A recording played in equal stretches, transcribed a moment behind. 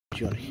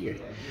you on here.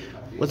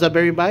 What's up,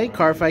 everybody?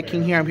 Cardfight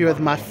King here. I'm here with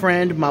my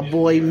friend, my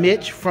boy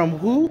Mitch from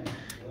who?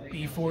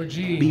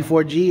 B4G.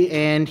 B4G,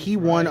 and he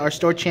won our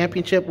store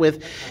championship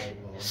with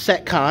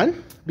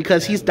SetCon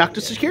because he's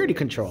Dr. Security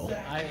Control.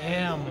 I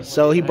am.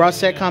 So he brought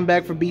SetCon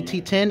back for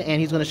BT10,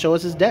 and he's going to show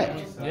us his deck.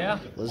 Yeah.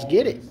 Let's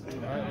get it.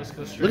 All right, let's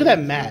go straight. Look at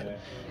that mat.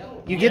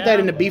 You get that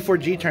in the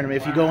B4G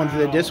tournament if you go into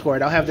the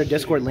Discord. I'll have their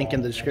Discord link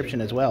in the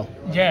description as well.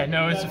 Yeah,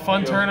 no, it's a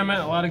fun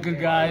tournament. A lot of good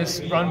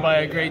guys, run by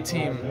a great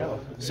team.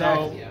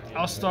 So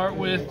I'll start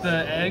with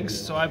the eggs.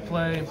 So I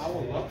play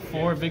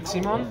 4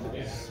 Digimon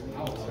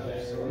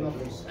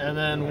and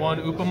then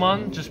 1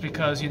 Upamon, just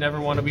because you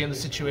never want to be in the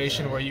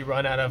situation where you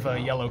run out of a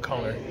yellow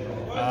color.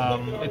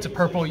 It's a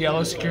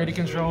purple-yellow security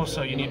control,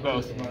 so you need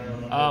both.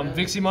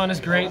 Digimon is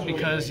great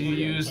because you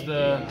use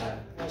the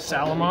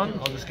Salamon.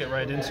 I'll just get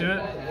right into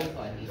it.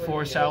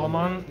 For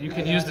Salamon, you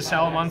can use the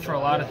Salamon for a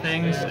lot of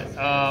things.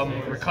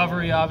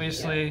 Recovery,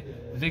 obviously,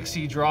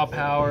 Vixie draw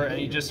power,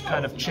 and you just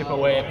kind of chip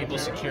away at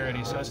people's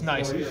security, so it's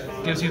nice.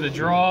 Gives you the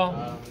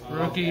draw,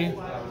 rookie,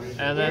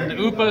 and then the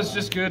Upa is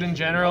just good in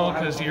general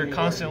because you're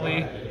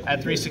constantly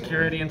at 3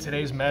 security in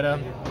today's meta.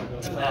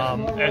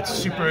 It's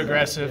super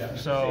aggressive,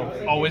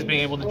 so always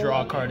being able to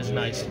draw a card is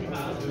nice.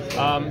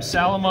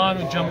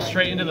 Salamon, we jump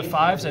straight into the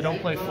 5s. I don't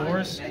play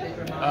 4s.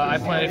 I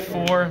play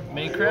 4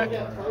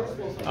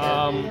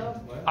 Maycrack.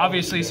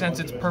 Obviously, since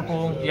it's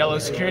purple-yellow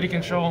security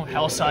control,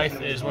 Hell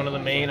Scythe is one of the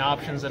main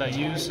options that I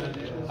use.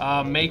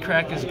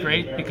 Maycrack is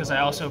great because I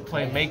also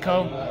play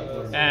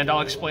Mako, and I'll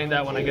explain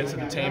that when I get to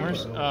the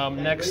Tamers.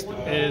 Next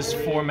is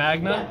 4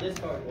 Magna.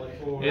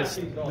 It's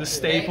the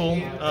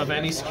staple of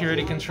any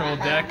security control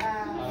deck.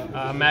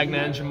 Magna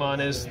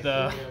Enjamon is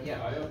the,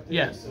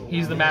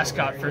 he's the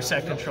mascot for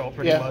set control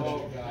pretty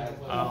much.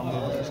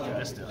 This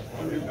guy's down.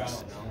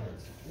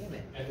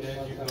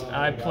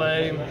 I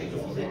play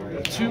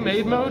 2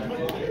 Maid Mode,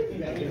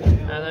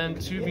 and then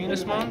 2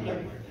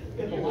 Venusmon.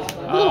 Look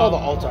at all the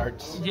alt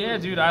arts. Yeah,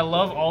 dude, I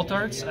love alt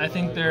arts. I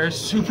think they're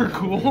super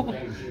cool,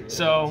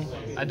 so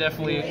I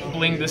definitely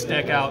bling this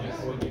deck out.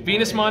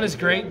 Venusmon is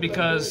great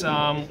because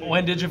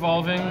when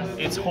digivolving,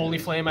 it's Holy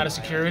Flame out of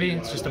security.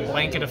 It's just a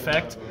blanket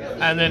effect,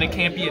 and then it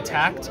can't be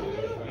attacked.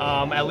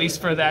 At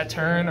least for that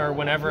turn, or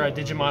whenever a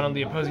Digimon on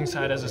the opposing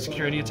side has a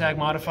security attack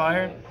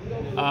modifier.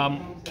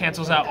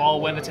 Cancels out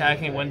all when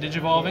attacking and when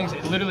digivolving. So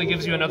it literally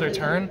gives you another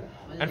turn,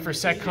 and for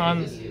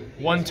SetCon,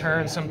 1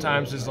 turn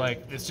sometimes is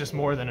like, it's just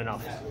more than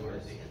enough.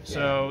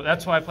 So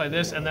that's why I play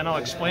this, and then I'll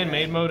explain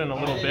Maid Mode in a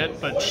little bit,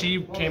 but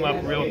she came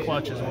up real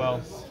clutch as well.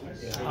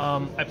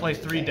 I play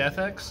 3 Death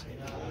X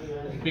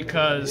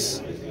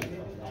because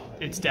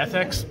it's Death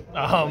X.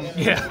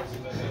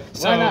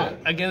 So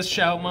against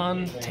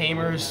Shoutmon,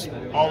 Tamers,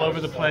 all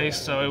over the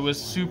place, so it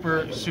was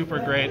super, super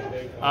great.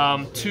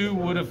 2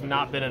 would have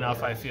not been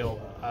enough, I feel.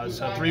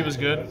 So 3 was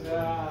good.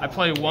 I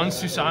play 1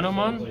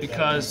 Susanomon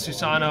because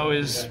Susano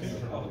is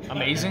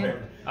amazing.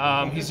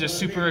 He's just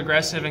super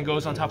aggressive and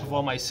goes on top of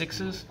all my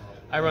 6s.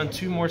 I run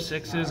 2 more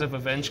 6s of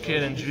Avenge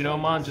Kid and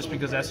Junomon just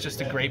because that's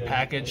just a great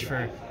package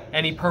for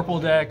any purple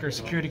deck or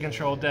security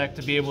control deck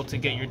to be able to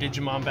get your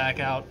Digimon back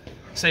out.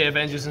 Say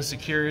Avenge is in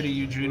security,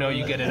 you Juno,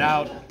 you get it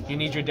out. You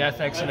need your Death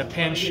X in a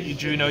pinch, you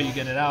Juno, you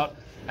get it out.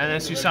 And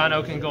then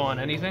Susano can go on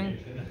anything.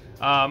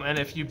 And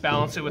if you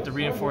balance it with the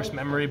reinforced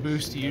memory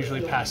boost, you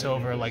usually pass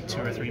over like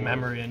 2 or 3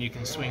 memory and you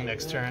can swing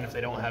next turn if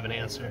they don't have an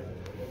answer.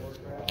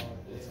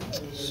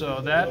 So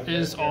that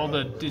is all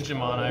the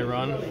Digimon I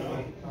run.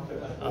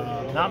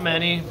 Not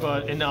many,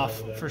 but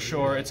enough for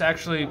sure. It's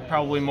actually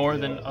probably more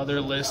than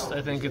other lists.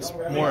 I think it's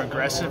more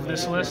aggressive,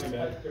 this list.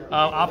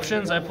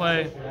 Options, I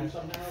play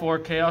 4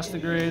 Chaos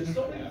Degrade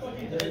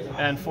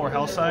and 4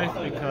 Hell Scythe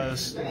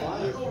because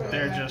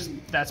they're just,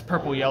 that's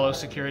purple-yellow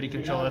security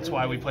control. That's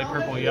why we play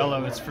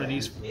purple-yellow. It's for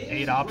these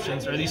 8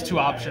 options, or these 2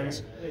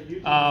 options.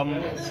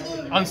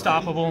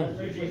 Unstoppable.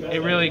 It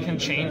really can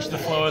change the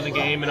flow of the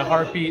game in a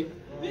heartbeat.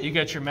 You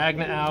get your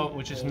Magna out,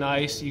 which is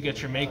nice. You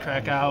get your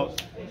Maycrack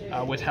out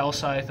with Hell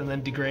Scythe, and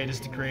then Degrade is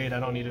Degrade. I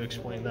don't need to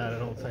explain that, I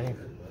don't think.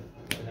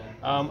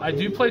 I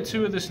do play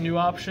 2 of this new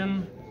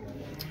option,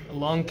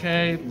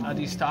 Lonke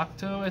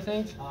Adistacto, I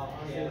think.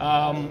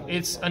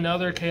 It's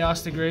another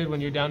Chaos Degrade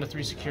when you're down to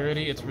 3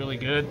 security. It's really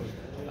good.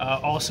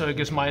 Also, it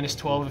gives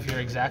 -12 if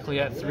you're exactly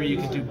at 3. You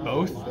can do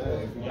both,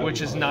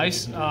 which is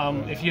nice.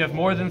 If you have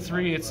more than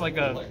 3, it's like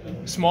a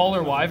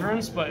smaller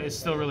Wyverns, but it's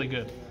still really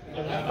good.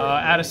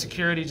 Out of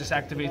security just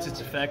activates its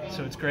effect,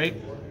 so it's great.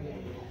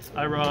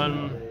 I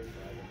run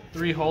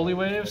 3 Holy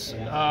Waves,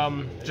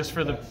 just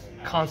for the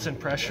constant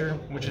pressure,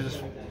 which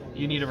is,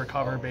 you need to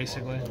recover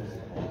basically.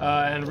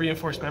 And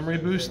reinforced memory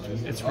boost.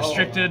 It's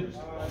restricted,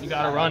 you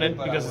gotta run it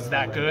because it's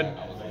that good.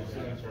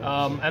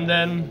 And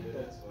then,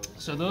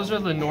 so those are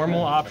the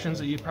normal options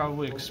that you'd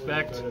probably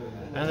expect.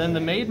 And then the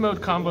Maid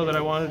Mode combo that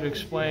I wanted to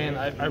explain,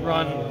 I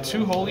run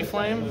 2 Holy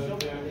Flame,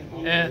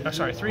 and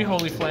 3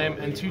 Holy Flame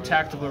and 2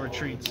 Tactical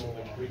Retreats.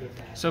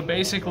 So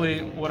basically,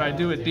 what I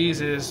do with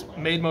these is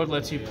Maid Mode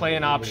lets you play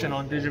an option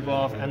on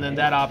Digivolve, and then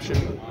that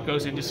option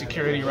goes into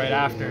security right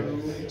after.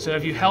 So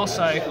if you Hell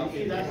Scythe,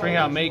 bring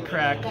out Maid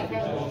Crack,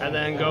 and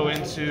then go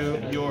into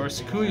your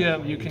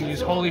Sakuya, you can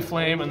use Holy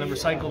Flame and then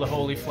recycle the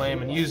Holy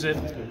Flame and use it.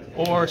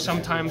 Or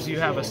sometimes you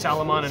have a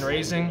Salamon and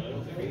Raising,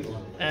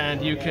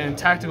 and you can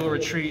Tactical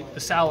Retreat the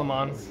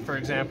Salamon, for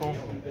example,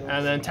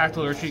 and then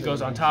Tactical Retreat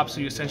goes on top, so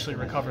you essentially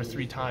recover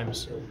 3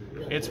 times.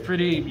 It's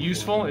pretty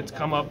useful. It's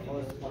come up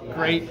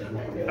great,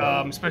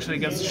 especially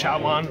against the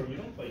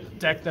Shoutmon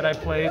deck that I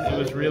played. It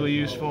was really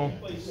useful.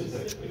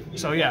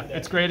 So yeah,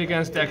 it's great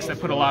against decks that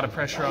put a lot of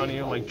pressure on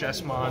you, like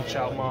Jessamon,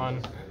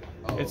 Shoutmon.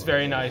 It's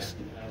very nice.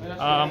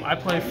 I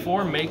play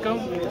 4 Mako,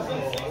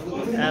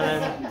 and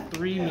then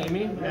 3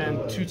 Mimi,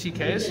 and 2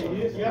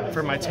 TKs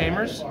for my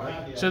Tamers.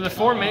 So the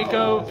 4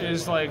 Mako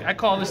is like, I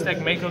call this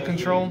deck Mako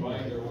Control,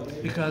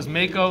 because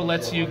Mako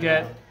lets you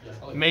get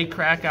Maid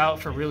Crack out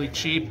for really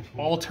cheap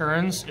all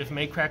turns. If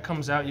Maid Crack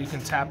comes out, you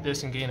can tap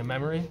this and gain a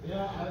memory.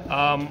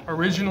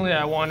 Originally,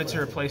 I wanted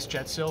to replace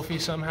Jet Sylphie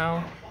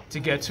somehow to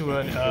get to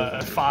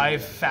a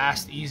 5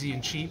 fast, easy,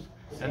 and cheap,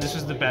 and this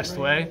was the best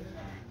way.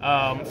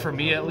 For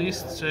me at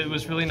least, so it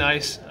was really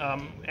nice.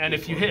 And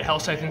if you hit Hell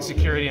Scythe in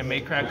security and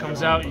Maid Crack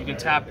comes out, you can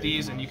tap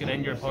these and you can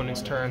end your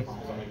opponent's turn.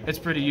 It's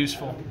pretty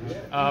useful.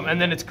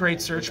 And then it's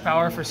great search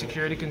power for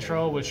security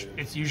control, which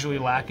it's usually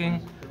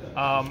lacking.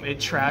 It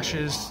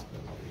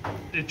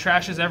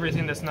trashes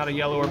everything that's not a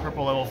yellow or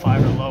purple level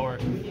 5 or lower.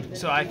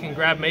 So I can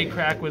grab Maid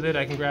Crack with it,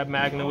 I can grab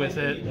Magna with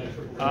it.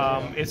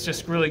 It's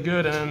just really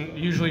good, and then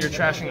usually you're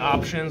trashing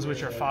options,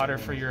 which are fodder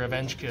for your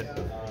Avenge kit.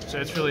 So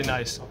it's really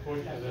nice.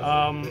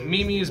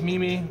 Mimi is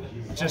Mimi,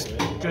 just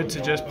good to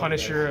just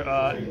punish your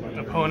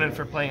opponent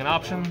for playing an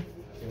option.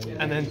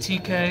 And then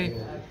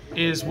TK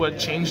is what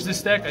changed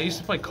this deck. I used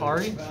to play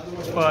Kari,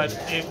 but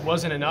it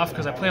wasn't enough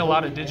because I play a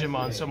lot of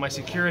Digimon, so my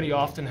security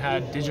often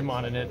had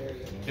Digimon in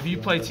it. If you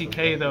play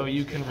TK though,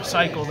 you can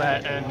recycle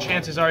that, and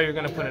chances are you're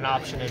going to put an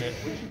option in it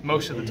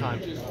most of the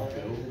time.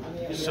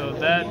 So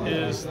that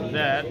is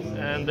that,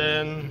 and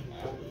then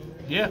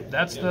yeah,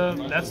 that's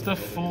the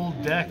full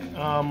deck.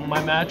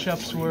 My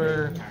matchups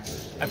were,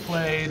 I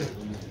played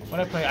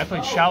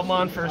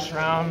Shoutmon first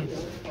round,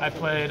 I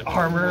played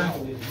Armor,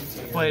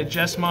 played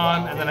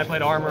Jessamon, and then I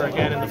played Armor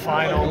again in the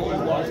final.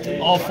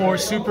 All 4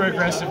 super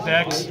aggressive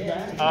decks.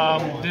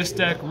 This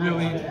deck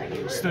really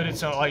stood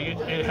itself, like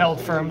it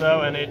held firm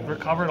though, and it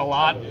recovered a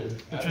lot,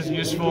 which was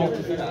useful.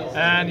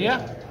 And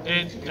yeah,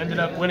 it ended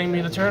up winning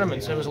me the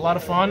tournament, so it was a lot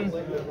of fun.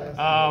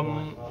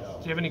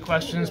 If you have any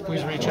questions,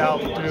 please reach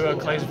out through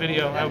Clay's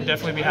video. I would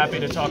definitely be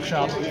happy to talk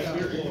shop.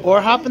 Or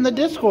hop in the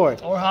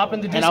Discord.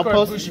 And I'll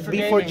post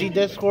B4G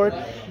Discord,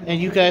 and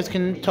you guys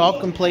can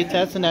talk and play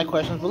test and ask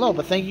questions below.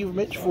 But thank you,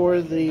 Mitch, for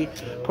the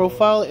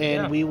profile,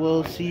 and we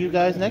will see you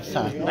guys next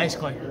time. Thanks,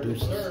 Clay.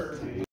 Deuces.